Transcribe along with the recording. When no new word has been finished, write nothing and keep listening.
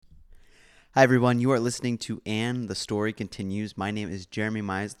Hi everyone, you are listening to And the Story Continues. My name is Jeremy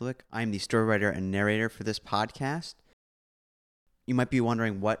Meislick. I'm the story writer and narrator for this podcast. You might be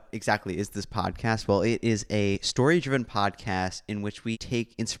wondering, what exactly is this podcast? Well, it is a story-driven podcast in which we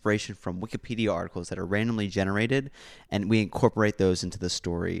take inspiration from Wikipedia articles that are randomly generated, and we incorporate those into the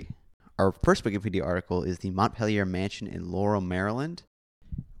story. Our first Wikipedia article is the Montpelier Mansion in Laurel, Maryland.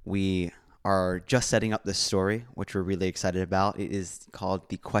 We are just setting up this story, which we're really excited about. It is called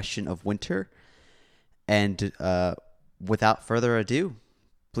The Question of Winter. And without further ado,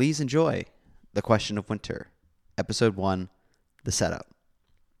 please enjoy The Question of Winter, Episode 1, The Setup.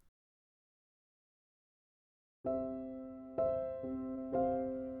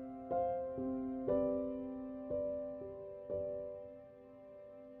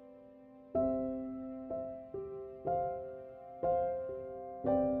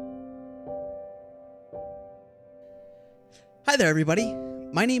 Hi there, everybody.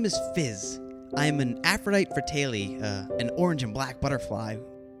 My name is Fizz. I'm an Aphrodite Fratelli, an orange and black butterfly.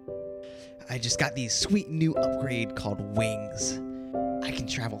 I just got the sweet new upgrade called Wings. I can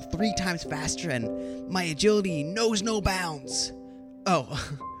travel 3 times faster and my agility knows no bounds. Oh,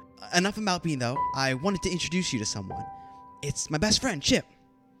 enough about me though. I wanted to introduce you to someone. It's my best friend, Chip.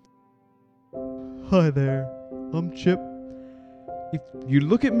 Hi there, I'm Chip. If you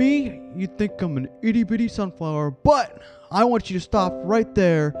look at me, you'd think I'm an itty-bitty sunflower, but I want you to stop right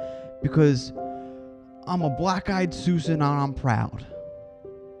there because I'm a black-eyed Susan and I'm proud.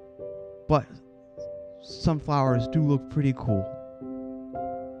 But sunflowers do look pretty cool.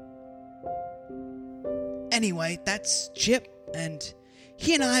 Anyway, that's Chip, and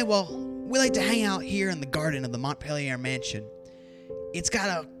he and I, we like to hang out here in the garden of the Montpelier Mansion. It's got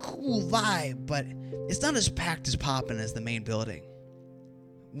a cool vibe, but it's not as packed as poppin' as the main building.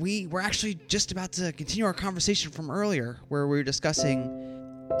 We were actually just about to continue our conversation from earlier, where we were discussing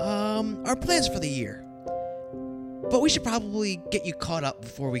our plans for the year. But we should probably get you caught up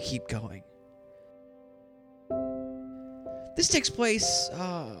before we keep going. This takes place,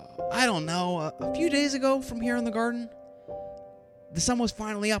 a few days ago from here in the garden. The sun was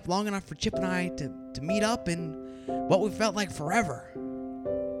finally up long enough for Chip and I to meet up in what we felt like forever.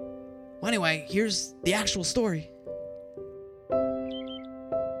 Well, anyway, here's the actual story.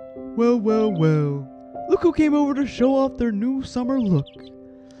 Well. Look who came over to show off their new summer look.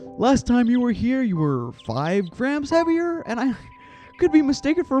 Last time you were here, you were 5 grams heavier, and I could be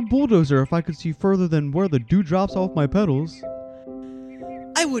mistaken for a bulldozer if I could see further than where the dew drops off my petals.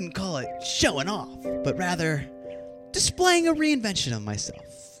 I wouldn't call it showing off, but rather displaying a reinvention of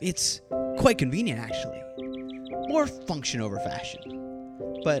myself. It's quite convenient, actually. More function over fashion.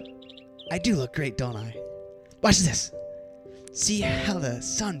 But I do look great, don't I? Watch this. See how the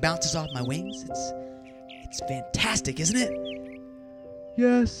sun bounces off my wings? It's fantastic, isn't it?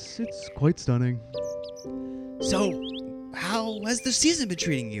 Yes, it's quite stunning. So, how has the season been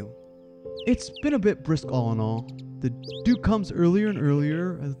treating you? It's been a bit brisk all in all. The dew comes earlier and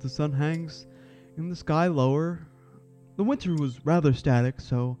earlier as the sun hangs in the sky lower. The winter was rather static,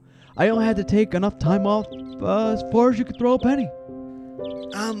 so I only had to take enough time off as far as you could throw a penny.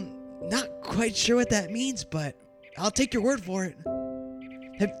 Not quite sure what that means, but I'll take your word for it.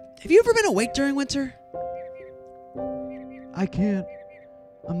 Have you ever been awake during winter? I can't.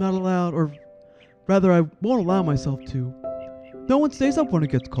 I'm not allowed, or rather I won't allow myself to. No one stays up when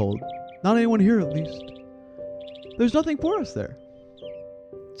it gets cold. Not anyone here, at least. There's nothing for us there.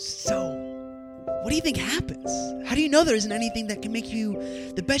 So, what do you think happens? How do you know there isn't anything that can make you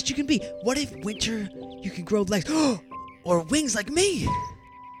the best you can be? What if winter you can grow legs or wings like me?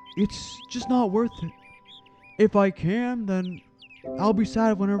 It's just not worth it. If I can, then I'll be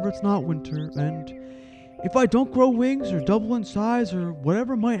sad whenever it's not winter, and if I don't grow wings or double in size or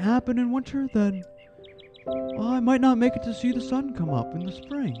whatever might happen in winter, then I might not make it to see the sun come up in the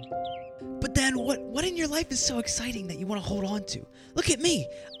spring. But then what in your life is so exciting that you want to hold on to? Look at me.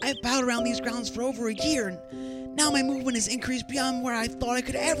 I've bowed around these grounds for over a year, and now my movement has increased beyond where I thought I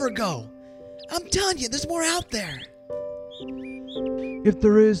could ever go. I'm telling you, there's more out there. If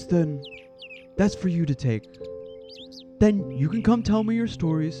there is, then that's for you to take. Then you can come tell me your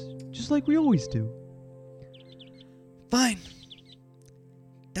stories, just like we always do. Fine.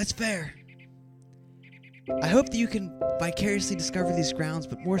 That's fair. I hope that you can vicariously discover these grounds,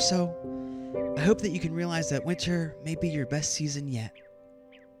 but more so, I hope that you can realize that winter may be your best season yet.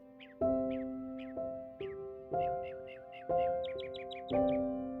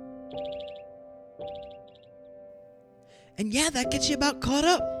 And yeah, that gets you about caught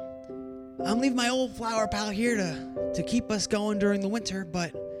up. I'm leaving my old flower pal here to keep us going during the winter,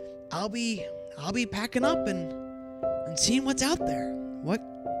 but I'll be packing up and seeing what's out there. What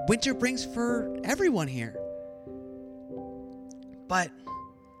winter brings for everyone here. But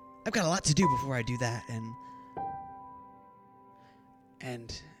I've got a lot to do before I do that, and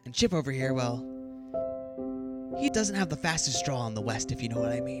Chip over here, well, he doesn't have the fastest straw in the West, if you know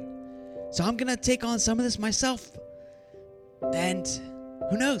what I mean. So I'm gonna take on some of this myself. And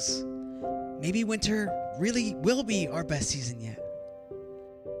who knows? Maybe winter really will be our best season yet.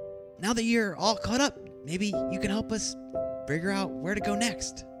 Now that you're all caught up, maybe you can help us figure out where to go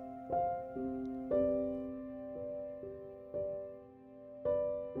next.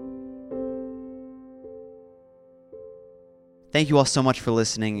 Thank you all so much for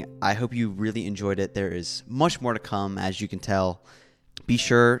listening. I hope you really enjoyed it. There is much more to come, as you can tell. Be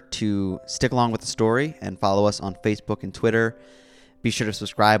sure to stick along with the story and follow us on Facebook and Twitter. Be sure to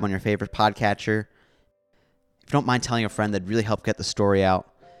subscribe on your favorite podcatcher. If you don't mind telling a friend, that'd really help get the story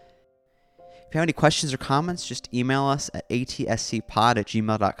out. If you have any questions or comments, just email us at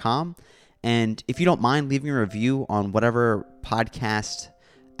atscpod@gmail.com. And if you don't mind leaving a review on whatever podcast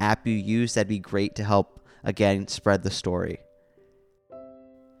app you use, that'd be great to help, again, spread the story.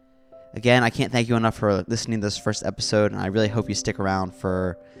 Again, I can't thank you enough for listening to this first episode, and I really hope you stick around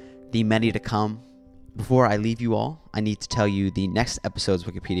for the many to come. Before I leave you all, I need to tell you the next episode's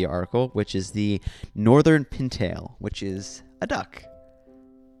Wikipedia article, which is the northern pintail, which is a duck.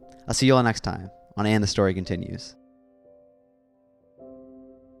 I'll see you all next time on And the Story Continues.